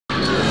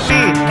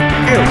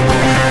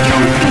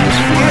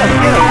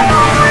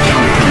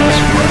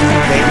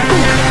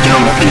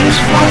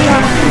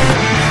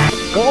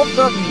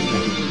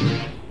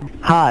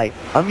Hi,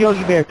 I'm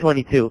Yogi Bear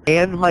 22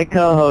 and my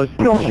co-host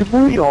Yogi,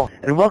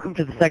 and welcome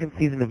to the second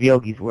season of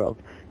Yogi's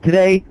World.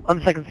 Today, on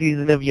the second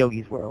season of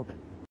Yogi's World.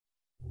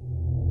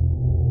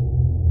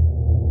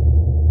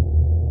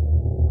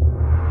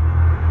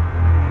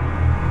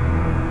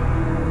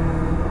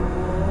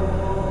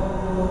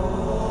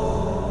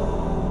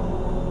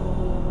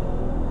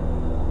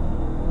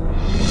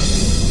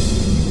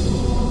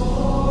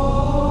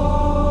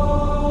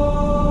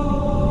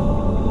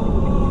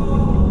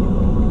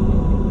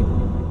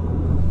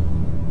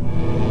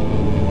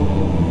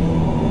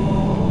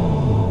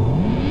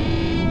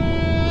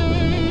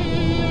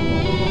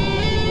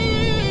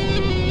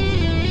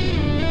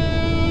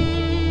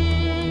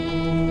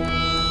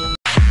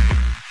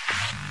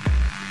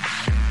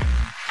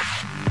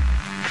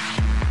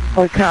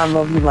 Holy cow, I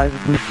love you like a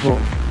blue pool.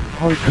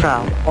 Holy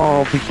cow,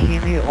 oh,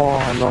 bikini, oh,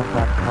 I love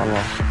that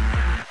color.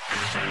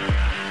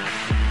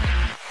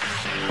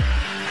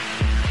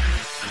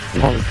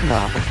 Holy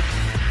cow.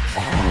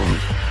 Oh.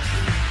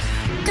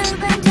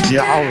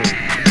 Yowie.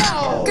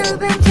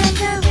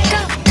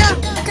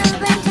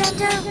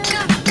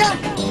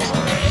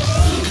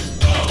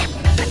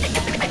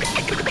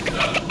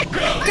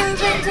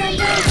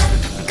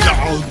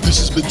 This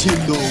is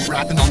Nintendo,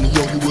 rapping on the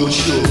Yogi World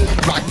show.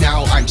 Right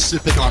now I'm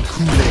sipping on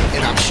Kool-Aid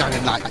and I'm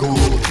shining like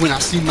gold. When I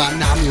see my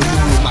Nami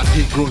move, my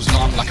dick grows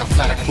long like a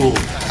flagpole.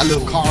 I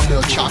love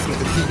caramel, chocolate,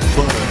 and peanut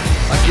butter.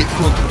 I get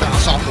crunk and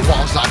bounce off the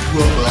walls like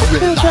rubber. I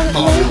red like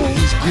Mario,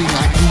 he's green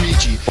like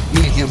Luigi.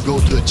 Me and him go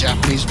to a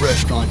Japanese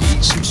restaurant,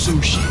 eat some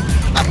sushi.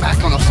 I'm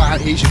back on a fine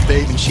Asian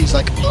babe and she's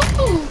like, ooh,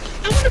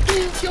 I wanna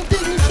play with your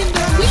big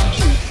Nintendo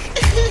Wii.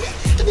 And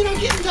then I'll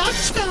get in doggy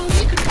style and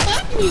you can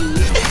fuck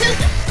me.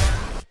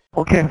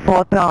 Okay,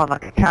 fall down, I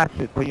can catch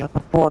it, but you have to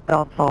fall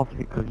down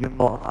softly, because you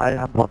know I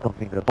have bottom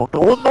fingers. Oh,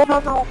 no!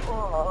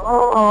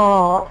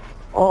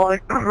 Oh,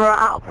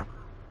 crap!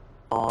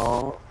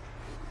 Oh.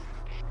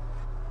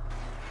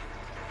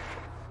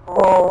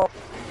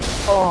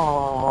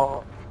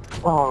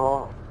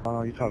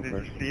 You talk first.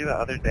 Did you see the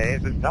other day,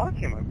 this dog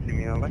came up to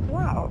me, and I was like,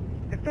 wow,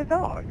 it's a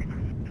dog.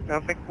 And I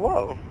was like,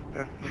 whoa,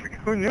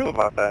 who knew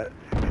about that?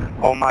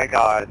 Oh my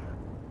god,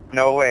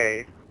 no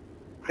way.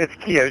 It's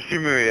Kiyoshi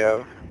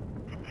Muyo.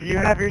 Do you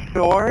have your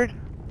sword?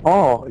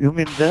 Oh, you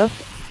mean this?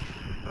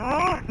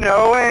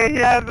 No way, he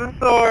has a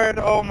sword!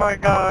 Oh my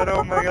god,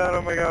 oh my god,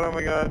 oh my god, oh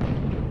my god.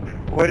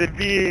 Would it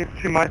be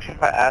too much if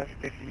I asked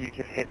if you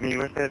could hit me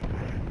with it?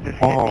 Just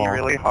hit me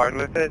really hard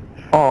with it?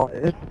 Oh,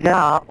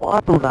 yeah, I'll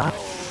do that.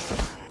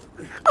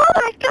 Oh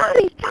my god,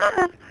 he's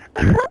done!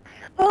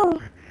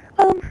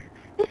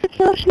 Mr.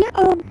 Kiyoshi,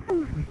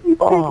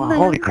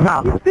 holy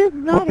crap.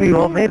 What are you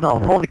all made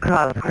of? Holy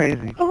crap, that's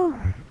crazy.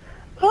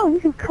 Oh,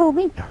 you can call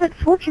me Pet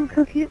Fortune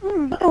Cookie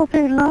all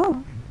day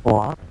long.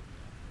 What?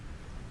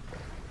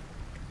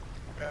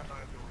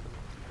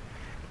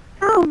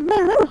 Oh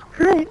man, that was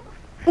great.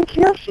 Hey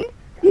Kiyoshi,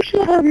 you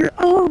should have your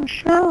own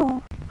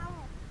show.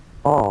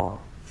 Oh.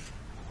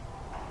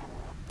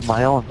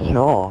 My own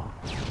show?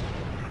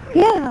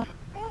 Yeah.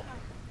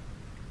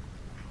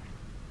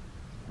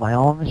 My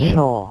own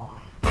show.